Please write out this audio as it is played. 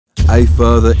A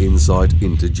further insight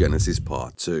into Genesis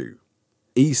Part 2,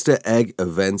 Easter egg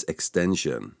event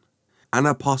extension, and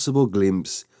a possible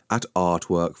glimpse at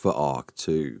artwork for ARK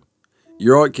 2.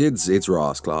 You're right kids, it's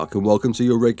Ras Clark and welcome to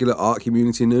your regular ARK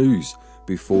community news.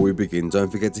 Before we begin, don't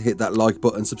forget to hit that like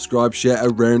button, subscribe, share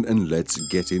around, and let's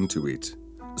get into it.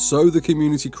 So the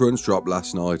community crunch dropped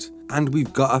last night, and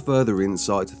we've got a further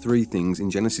insight to 3 things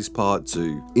in Genesis Part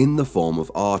 2 in the form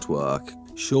of artwork,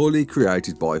 surely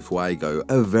created by Fuego,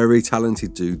 a very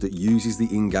talented dude that uses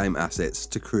the in-game assets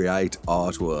to create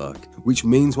artwork, which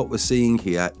means what we're seeing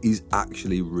here is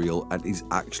actually real and is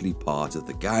actually part of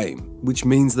the game, which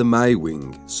means the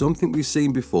Maewing, something we've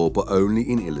seen before but only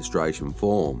in illustration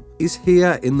form, is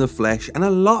here in the flesh and a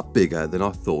lot bigger than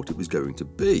I thought it was going to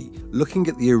be. Looking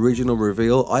at the original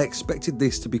reveal, I expected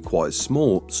this to be quite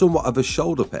small, somewhat of a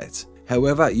shoulder pet.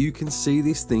 However, you can see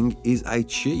this thing is a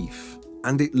chief.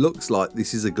 And it looks like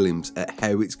this is a glimpse at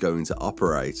how it's going to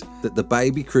operate, that the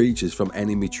baby creatures from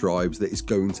enemy tribes that it's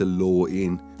going to lure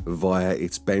in via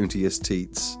its bounteous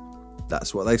teats,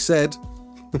 that's what they said,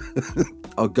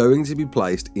 are going to be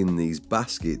placed in these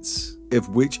baskets, of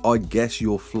which I guess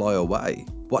you'll fly away.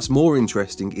 What's more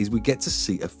interesting is we get to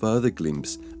see a further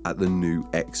glimpse at the new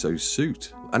Exo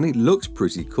Suit, and it looks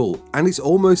pretty cool, and it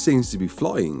almost seems to be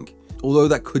flying. Although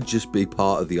that could just be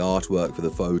part of the artwork for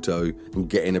the photo and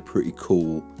getting a pretty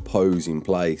cool pose in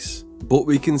place. But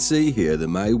we can see here the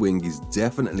Maewing is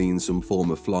definitely in some form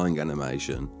of flying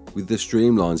animation, with the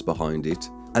streamlines behind it,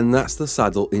 and that's the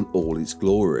saddle in all its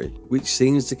glory, which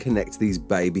seems to connect these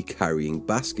baby carrying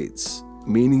baskets,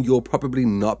 meaning you'll probably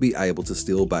not be able to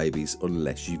steal babies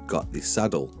unless you've got this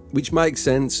saddle. Which makes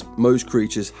sense, most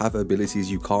creatures have abilities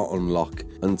you can't unlock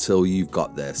until you've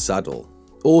got their saddle.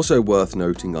 Also worth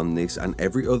noting on this and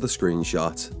every other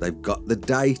screenshot, they've got the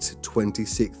date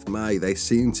 26th May. They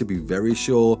seem to be very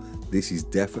sure this is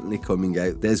definitely coming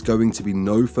out. There's going to be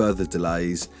no further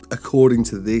delays. According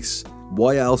to this,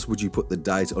 why else would you put the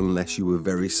date unless you were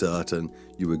very certain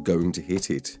you were going to hit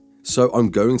it? So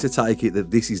I'm going to take it that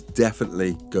this is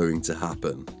definitely going to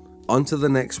happen. On to the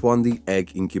next one, the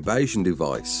Egg Incubation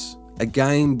device.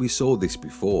 Again, we saw this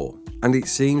before, and it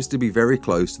seems to be very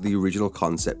close to the original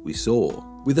concept we saw,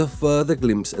 with a further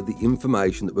glimpse of the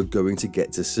information that we're going to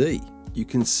get to see. You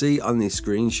can see on this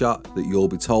screenshot that you'll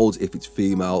be told if it's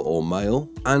female or male,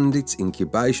 and its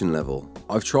incubation level.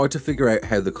 I've tried to figure out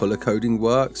how the colour coding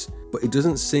works, but it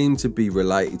doesn't seem to be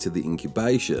related to the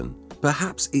incubation.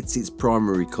 Perhaps it's its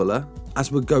primary colour,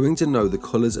 as we're going to know the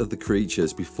colours of the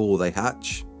creatures before they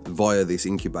hatch via this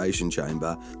incubation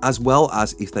chamber, as well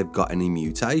as if they've got any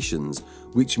mutations,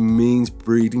 which means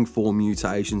breeding for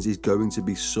mutations is going to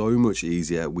be so much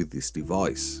easier with this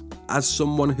device. As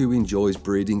someone who enjoys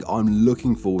breeding, I'm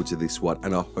looking forward to this one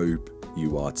and I hope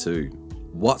you are too.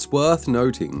 What's worth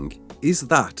noting is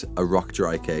that a rock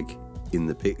drake egg in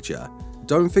the picture.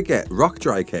 Don't forget, rock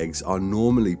drake eggs are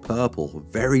normally purple,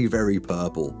 very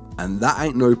purple, and that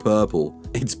ain't no purple,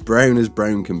 it's brown as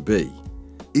brown can be.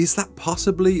 Is that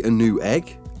possibly a new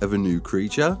egg of a new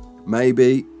creature?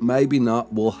 Maybe, maybe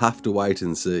not, we'll have to wait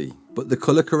and see. But the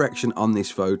colour correction on this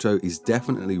photo is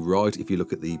definitely right if you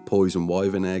look at the poison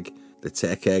wyvern egg, the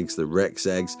tech eggs, the rex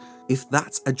eggs. If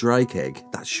that's a drake egg,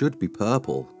 that should be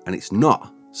purple, and it's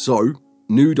not. So,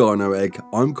 new dino egg,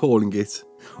 I'm calling it.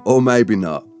 Or maybe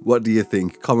not. What do you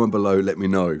think? Comment below, let me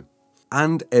know.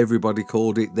 And everybody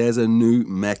called it, there's a new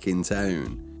MEK in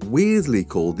town. Weirdly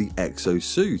called the Exo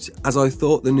Suit, as I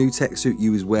thought the new tech suit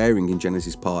you was wearing in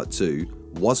Genesis Part 2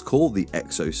 was called the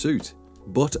Exo Suit.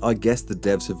 But I guess the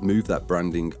devs have moved that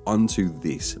branding onto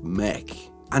this MEK.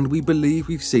 And we believe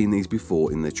we've seen these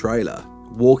before in the trailer,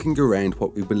 walking around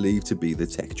what we believe to be the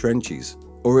tech trenches.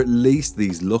 Or at least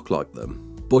these look like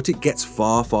them. But it gets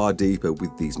far deeper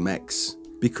with these MEKs,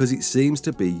 because it seems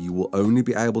to be you will only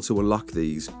be able to unlock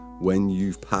these when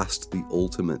you've passed the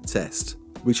ultimate test,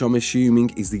 which I'm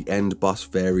assuming is the end boss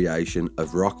variation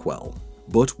of Rockwell.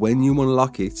 But when you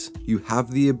unlock it, you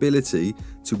have the ability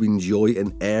to enjoy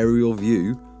an aerial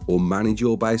view or manage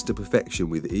your base to perfection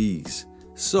with ease.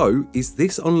 So is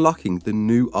this unlocking the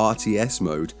new RTS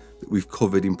mode that we've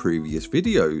covered in previous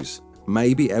videos?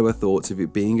 Maybe our thoughts of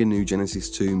it being a new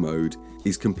Genesis 2 mode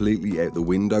is completely out the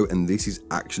window and this is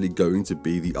actually going to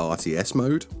be the RTS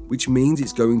mode, which means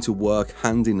it's going to work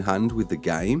hand in hand with the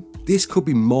game. This could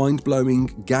be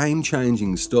mind-blowing,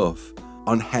 game-changing stuff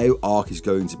on how ARK is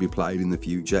going to be played in the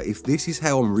future if this is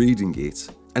how I'm reading it.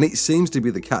 And it seems to be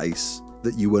the case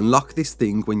that you unlock this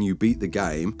thing when you beat the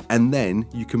game and then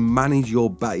you can manage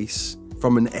your base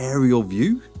from an aerial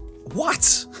view?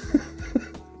 What?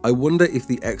 I wonder if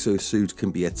the Exo Suit can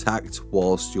be attacked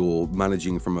whilst you're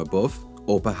managing from above,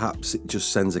 Or perhaps it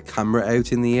just sends a camera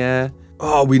out in the air?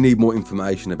 Oh, we need more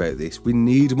information about this. We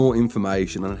need more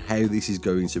information on how this is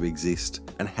going to exist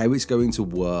and how it's going to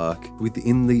work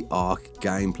within the ARK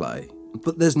gameplay.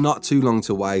 But there's not too long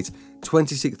to wait.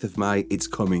 26th of May, it's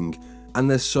coming. And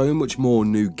there's so much more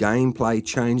new gameplay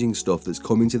changing stuff that's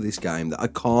coming to this game that I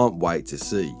can't wait to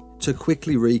see. To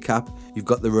quickly recap, you've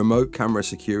got the remote camera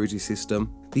security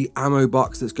system, the ammo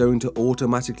box that's going to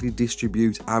automatically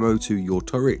distribute ammo to your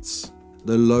turrets,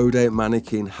 the loadout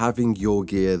mannequin having your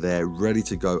gear there ready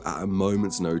to go at a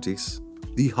moment's notice,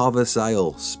 the hover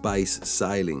sail space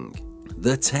sailing,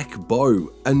 the tech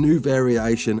bow, a new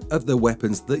variation of the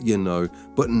weapons that you know,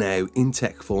 but now in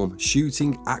tech form,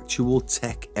 shooting actual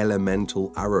tech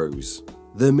elemental arrows,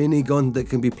 the minigun that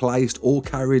can be placed or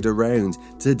carried around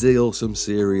to deal some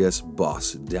serious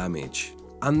boss damage,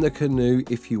 and the canoe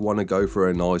if you want to go for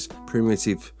a nice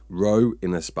primitive row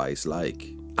in a space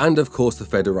lake. And of course the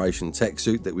Federation tech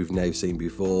suit that we've now seen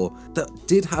before, that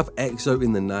did have Exo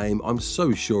in the name, I'm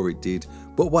so sure it did,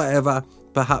 but whatever,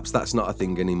 perhaps that's not a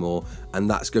thing anymore, and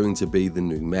that's going to be the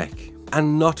new MEK.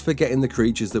 And not forgetting the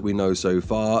creatures that we know so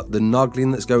far, the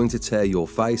Noglin that's going to tear your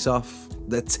face off,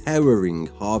 the towering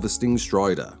harvesting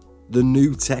strider, the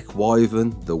new tech wyvern,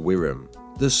 the Wyrm,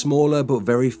 the smaller but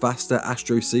very faster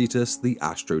Astrocetus, the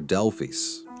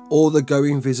Astrodelphis, or the go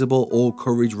invisible or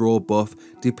courage raw buff,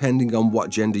 depending on what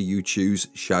gender you choose,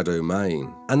 Shadow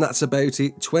Main. And that's about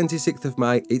it. 26th of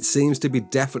May, it seems to be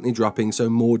definitely dropping, so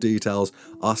more details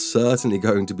are certainly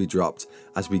going to be dropped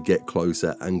as we get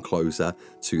closer and closer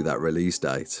to that release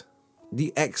date.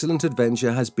 The excellent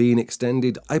adventure has been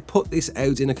extended. I put this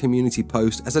out in a community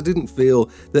post as I didn't feel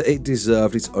that it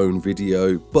deserved its own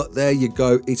video, but there you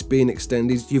go, it's been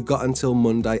extended. You've got until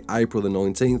Monday, April the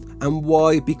 19th. And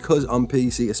why? Because on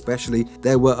PC especially,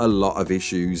 there were a lot of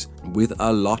issues with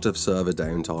a lot of server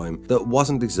downtime that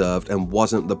wasn't deserved and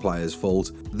wasn't the player's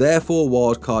fault. Therefore,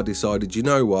 Wildcard decided, you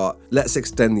know what, let's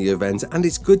extend the event, and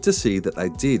it's good to see that they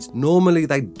did. Normally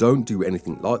they don't do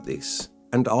anything like this.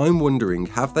 And I'm wondering,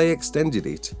 have they extended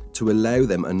it to allow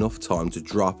them enough time to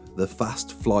drop the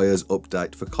Fast Flyers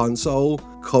update for console?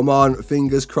 Come on,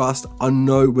 fingers crossed. I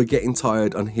know we're getting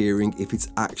tired on hearing if it's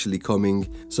actually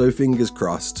coming, so fingers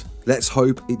crossed. Let's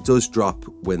hope it does drop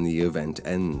when the event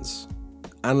ends.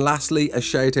 And lastly, a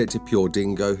shout out to Pure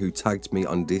Dingo, who tagged me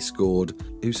on Discord,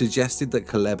 who suggested that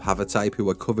Caleb Havertape, who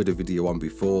I covered a video on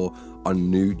before on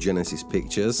new Genesis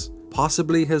pictures,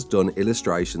 possibly has done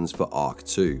illustrations for ARK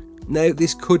 2. Now,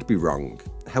 this could be wrong.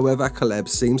 However, Caleb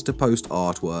seems to post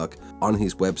artwork on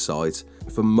his website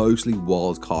for mostly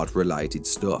wildcard related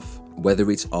stuff, whether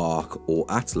it's ARK or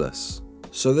Atlas.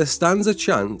 So there stands a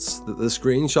chance that the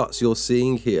screenshots you're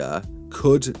seeing here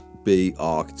could be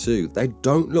ARK 2. They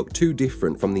don't look too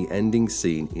different from the ending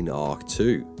scene in ARK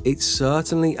 2. It's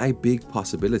certainly a big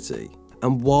possibility.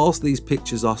 And whilst these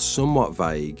pictures are somewhat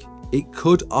vague, it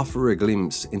could offer a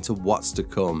glimpse into what's to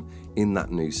come in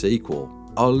that new sequel.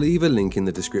 I'll leave a link in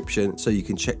the description so you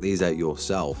can check these out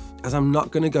yourself, as I'm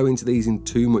not going to go into these in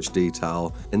too much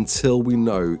detail until we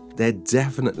know they're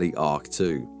definitely ARK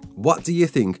 2. What do you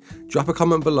think? Drop a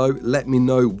comment below, let me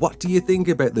know, what do you think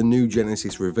about the new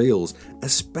Genesis reveals,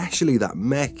 especially that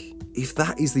MEK? If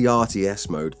that is the RTS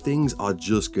mode, things are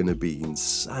just going to be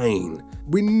insane.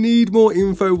 We need more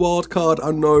info, Wildcard.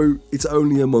 I know it's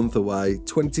only a month away.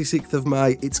 26th of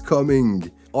May, it's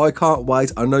coming. I can't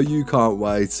wait. I know you can't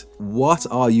wait. What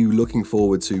are you looking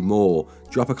forward to more?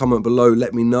 Drop a comment below,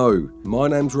 let me know. My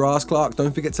name's Ras Clark.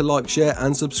 Don't forget to like, share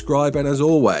and subscribe, and as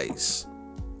always,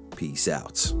 peace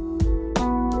out.